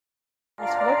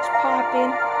What's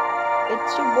poppin'?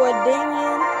 It's your boy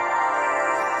Damien,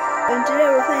 and today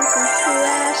we're playing some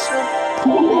Clash of...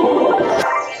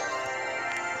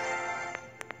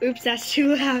 Oops, that's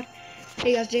too loud.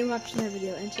 Hey guys, Damien watching that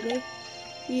video, and today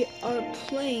we are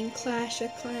playing Clash of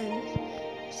Clans.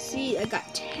 See, I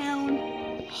got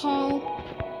Town Hall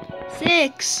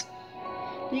 6.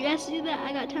 Did you guys see that?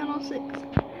 I got Town Hall 6.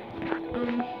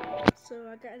 So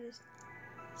I got this.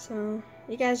 So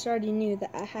you guys already knew that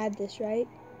I had this, right?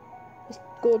 This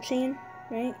gold chain,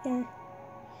 right? Yeah.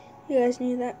 You guys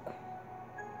knew that.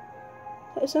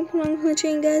 Is something wrong with the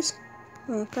chain, guys?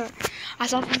 Oh, God. I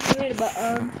saw something later, but,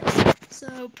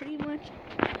 so pretty much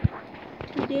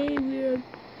today we're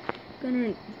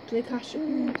gonna play Clash of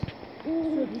Clans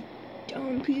for the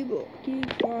dumb people.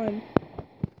 Keep on.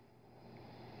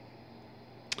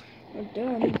 We're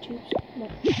done, YouTube.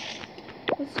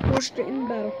 Let's go straight in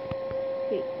battle.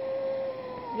 Wait.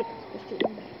 Yep, let's go straight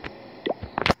in battle.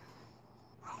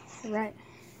 Alright.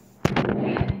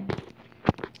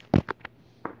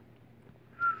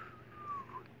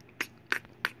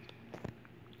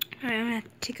 Alright, I'm gonna have to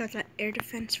take out that air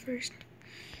defense first.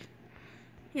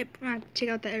 Yep, I'm gonna have to take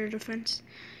out the air defense.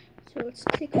 So let's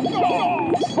take out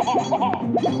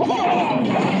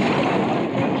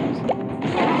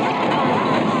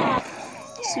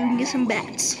so we can get some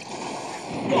bats.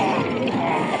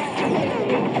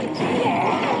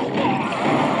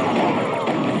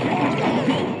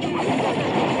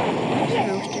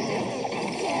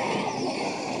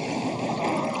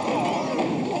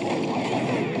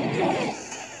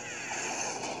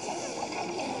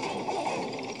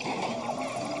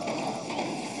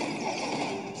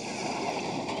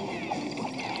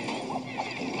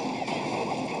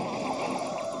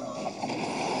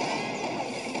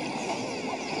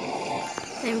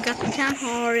 And we got the town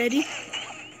hall already.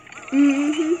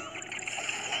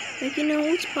 Like, you know,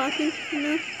 it's popping, you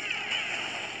know.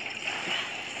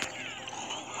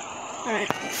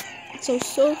 Alright. So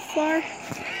far,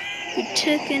 we've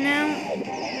taken out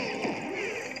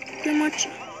pretty much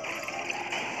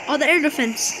all the air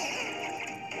defense.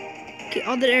 Okay,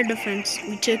 all the air defense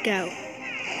we took out.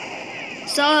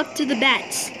 It's all up to the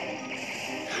bats.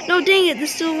 No, dang it,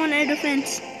 there's still one air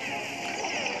defense.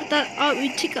 I thought we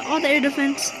took out all the air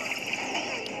defense.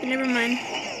 But never mind.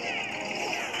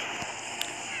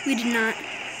 We did not.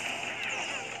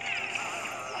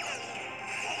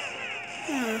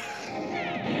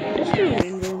 Just a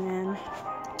rainbow, man.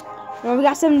 Well, we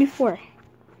got 74.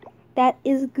 That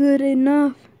is good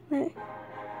enough.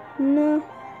 No.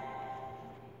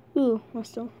 Ooh, we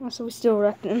still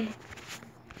wrecking.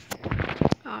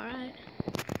 Alright.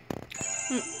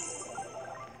 You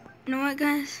know what,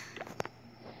 guys?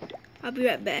 I'll be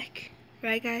right back.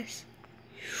 Right, guys?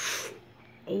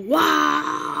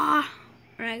 Wah!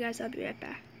 Alright, guys, I'll be right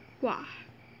back. Wah.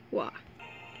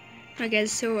 Alright,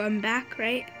 guys, so I'm back,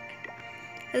 right?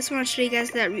 I just want to show you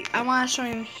guys that I want to show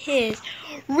you his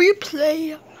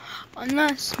replay on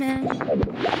us, man.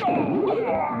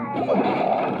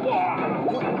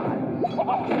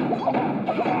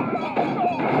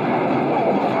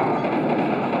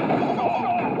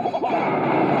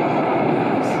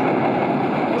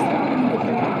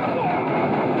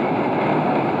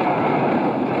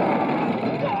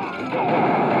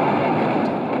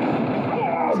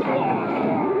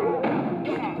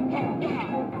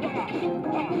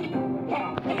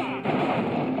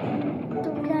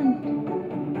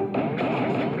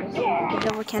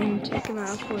 Double cannon, take him out,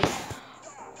 of course.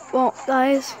 Well,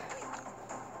 guys.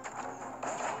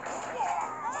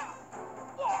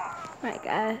 Alright,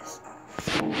 guys.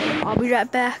 I'll be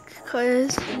right back,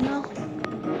 cause, you know.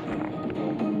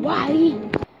 Why?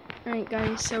 Alright,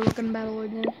 guys, so we're gonna battle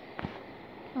again.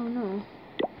 Oh, no.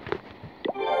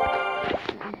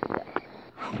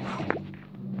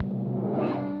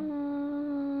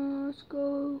 Let's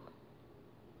go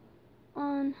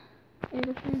on air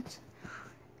defense.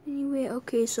 Anyway,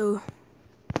 okay, so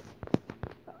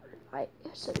I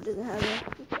said it doesn't have a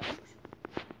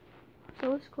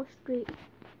so let's go straight.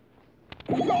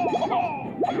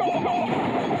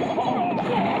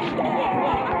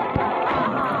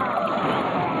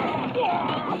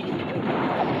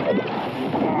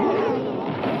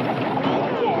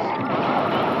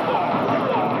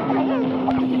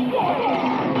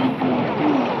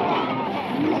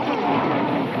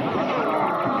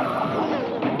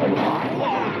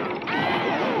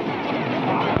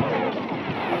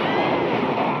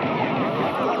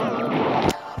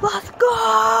 Let's go!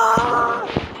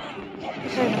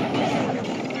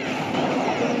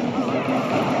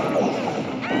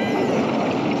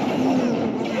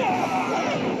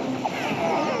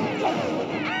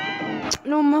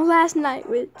 No, my last night,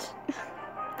 which,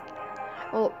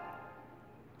 well,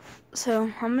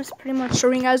 so I'm just pretty much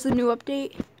showing you guys the new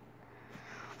update.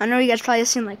 I know you guys probably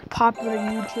seen like popular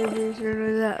YouTubers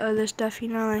or that other stuff, you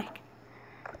know, like,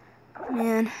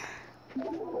 man,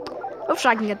 I wish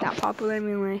I can get that popular. I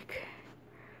mean, like,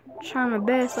 trying my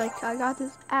best. Like, I got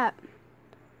this app.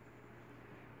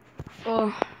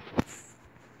 Oh,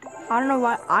 I don't know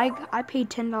why I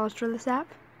paid $10 for this app.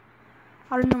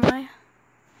 I don't know why.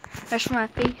 That's for my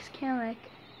face cam. Like,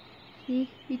 see,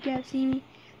 you can't see me.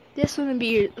 This wouldn't be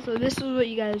here. So this is what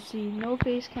you guys see. No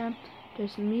face cam,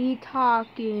 just me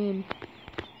talking.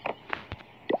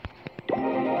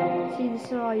 See, this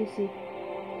is all you see.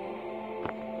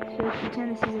 So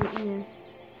pretend this is the end.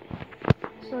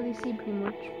 That's all you see pretty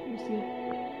much. You see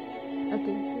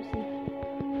nothing. You see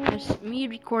just me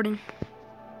recording.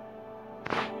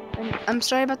 And I'm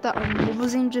sorry about that.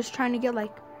 Mobile just trying to get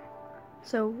like.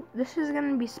 So this is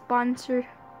gonna be sponsored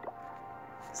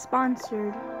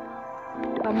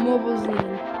by Mobile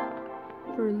Zine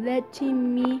for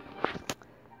letting me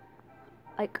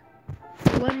like,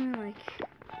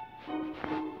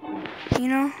 you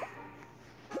know,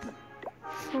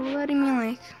 for letting me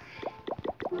like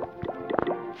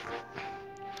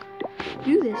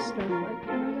do this stuff, like,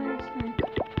 you know, guys,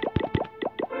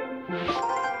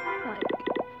 like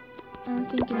I don't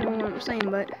think you know what I'm saying,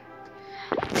 but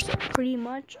pretty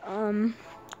much,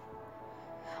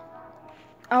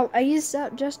 I use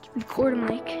that just to record them,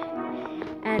 like,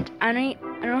 and I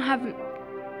don't have,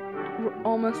 we're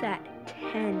almost at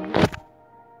 10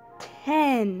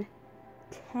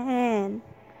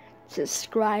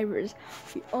 subscribers.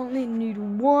 We only need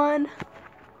one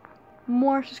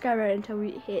more subscriber until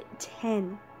we hit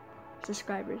 10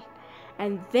 subscribers.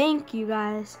 And thank you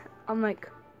guys. I'm like,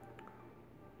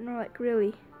 no, like,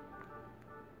 really.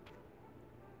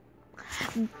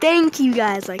 Thank you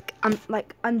guys. Like,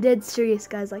 I'm dead serious,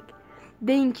 guys. Like,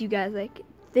 thank you guys. Like,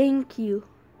 thank you.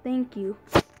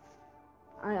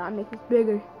 I make this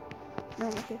bigger. No,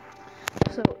 okay.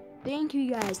 So thank you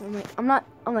guys. I'm not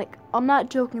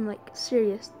joking. Like,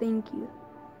 serious. Thank you.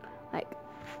 Like,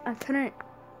 I couldn't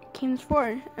came this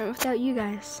far and without you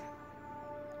guys.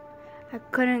 I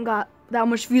couldn't got that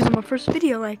much views on my first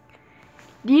video. Like,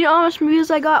 do you know how much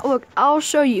views I got? Look, I'll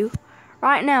show you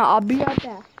right now. I'll be right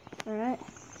back. Alright,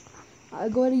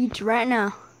 I'll go to YouTube right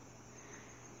now.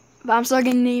 But I'm still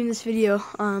gonna name this video.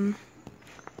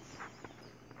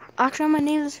 Actually, I'm gonna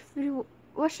name this video.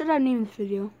 What should I name this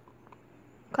video?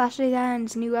 Clash of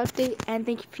Clans new update, and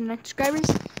thank you for the 9 subscribers.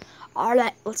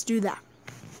 Alright, let's do that.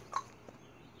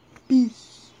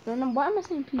 Peace. No, why am I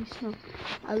saying peace? No,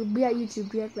 I'll be at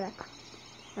YouTube. Be right back.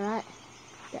 Alright,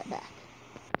 get back.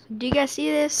 So, do you guys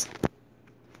see this?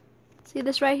 See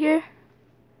this right here?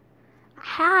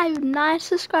 I have 9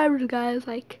 subscribers, guys.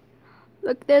 Like,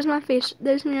 look, there's my face.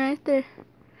 There's me right there.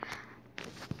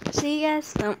 See, you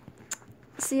guys? No.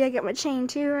 See, I got my chain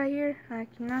too right here. Like,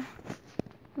 you know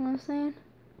what I'm saying?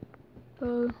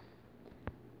 So,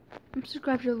 I'm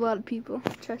subscribed to a lot of people.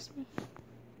 Trust me.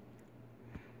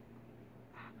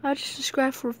 I just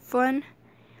subscribe for fun.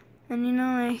 And, you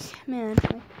know, like, man,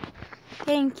 like,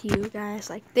 thank you,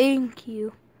 guys. Like, thank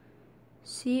you.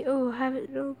 See, oh, I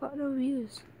haven't got no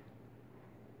views.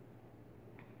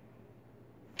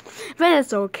 But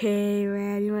it's okay,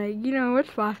 man. Like, you know,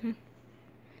 what's poppin'?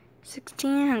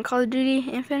 16 on Call of Duty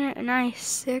Infinite. Nice.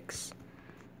 6.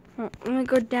 Well, let me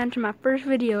go down to my first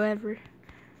video ever.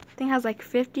 I think it has like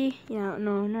 50. Yeah,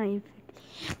 no, not even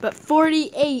 50. But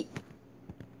 48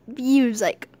 views.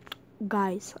 Like,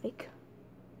 guys, like,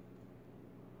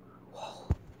 whoa.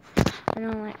 I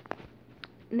know, like,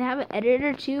 they have an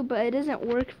editor too, but it doesn't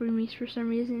work for me for some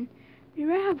reason.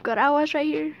 Remember how good I was right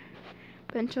here?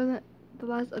 But until the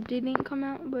last update didn't come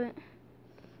out, but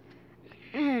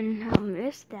man, I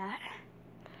missed that.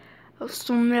 I was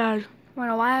so mad.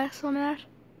 Wanna know why I was so mad?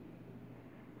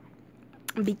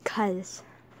 Because,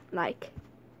 like,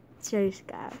 serious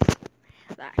guys,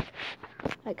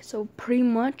 like so pretty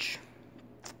much,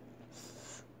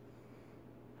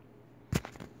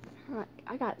 like,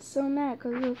 I got so mad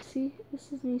because look, see,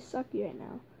 this is me sucky right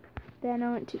now. Then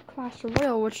I went to Clash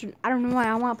Royale, which I don't know why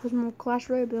I want to put more Clash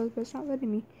Royale builds, but it's not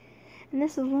letting me. And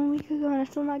this was 1 week ago, and I'm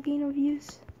still not getting no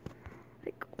views.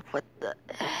 Like, what the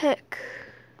heck?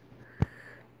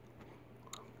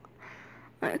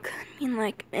 Like, I mean,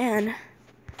 like, man,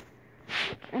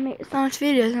 I make so much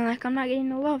videos, and like, I'm not getting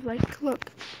no love. Like, look,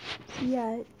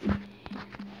 yeah,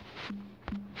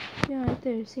 right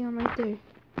there. See him right there.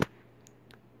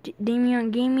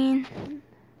 Damian Gaming.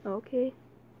 Okay.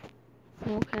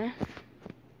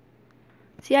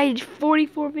 See, I did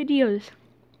 44 videos.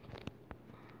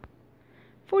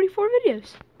 44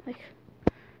 videos. Like,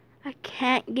 I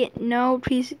can't get no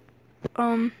piece,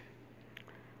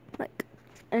 like,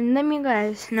 and let me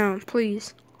guys know,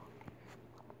 please.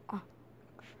 Oh,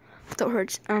 that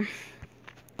hurts.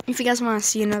 If you guys want to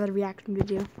see another reaction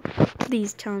video,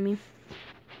 please tell me.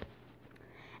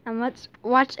 And let's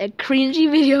watch a cringy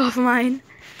video of mine.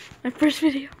 My first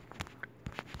video.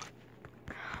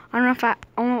 I don't know if I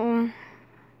want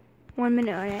 1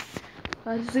 minute on it.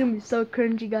 Oh, this is gonna be so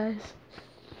cringy, guys.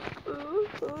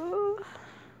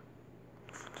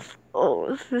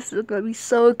 Oh, this is gonna be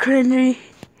so cringy.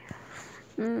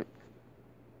 Okay, guys,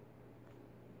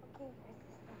 this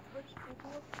is my first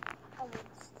video, and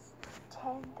it's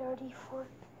 10:34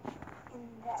 in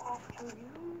the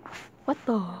afternoon. What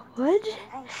the what?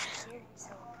 I'm scared,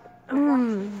 so if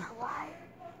watching this live,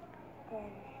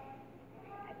 then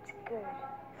that's good.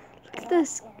 Look at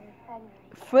this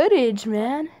footage,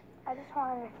 man. I just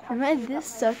wanted to talk Am to I you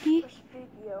this about my sucky? first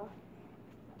video,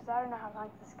 because I don't know how long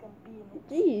this is going to be in it.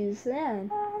 Jeez, man.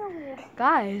 Weird.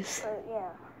 Guys. But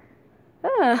yeah.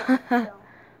 Ah. So,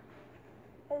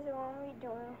 this is what we're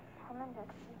doing on the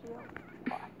next video.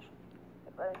 Watch.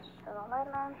 But turn the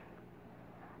light on.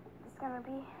 It's gonna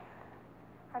be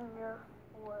under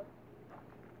what?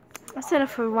 I said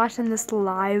if we're watching this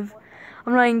live,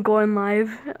 I'm not even going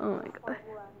live. Oh my god.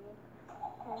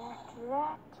 And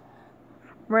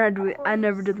after that, I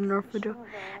never did the North video.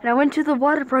 And I went to the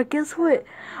water park. Guess what?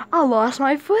 I lost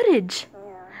my footage.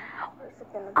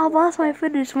 I lost my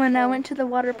footage when I went to the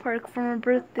water park for my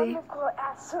birthday. I'm gonna go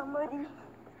ask somebody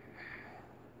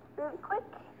really quick.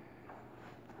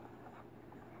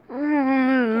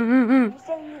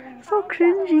 So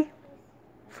cringy.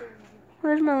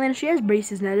 Where's Melanie? She has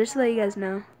braces now, just to let you guys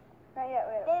know. Not yet,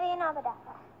 wait. Vivian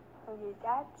Abadafa. Okay,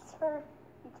 that's her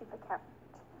YouTube account.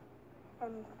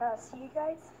 And I'll see you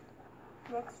guys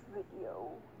next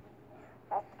video.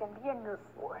 That's gonna be a Nerf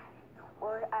war.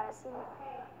 Or at a scene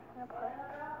in a park.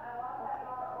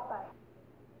 Okay, bye.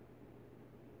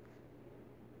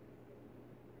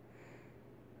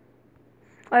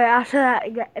 Alright, after that,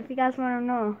 if you guys want to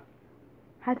know,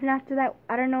 happened after that,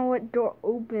 I don't know what door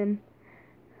opened.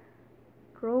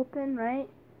 Door open, right?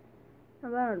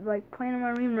 About like playing in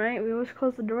my room, right? We always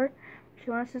close the door.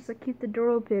 She wants us to keep the door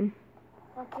open.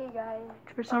 Okay, guys.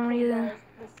 For some reason. Guys,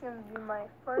 this is gonna be my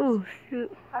first. Oh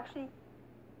shoot! Actually.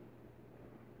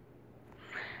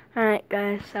 Alright,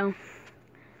 guys. So,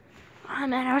 oh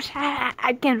man,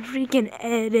 I can freaking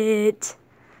edit,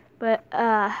 but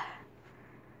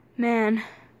man,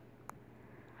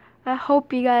 I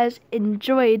hope you guys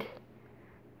enjoyed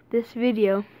this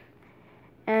video,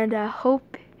 and I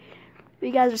hope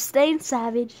you guys are staying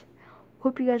savage.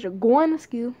 Hope you guys are going to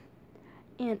school,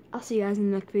 and I'll see you guys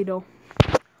in the next video.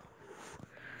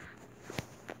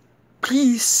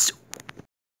 Peace.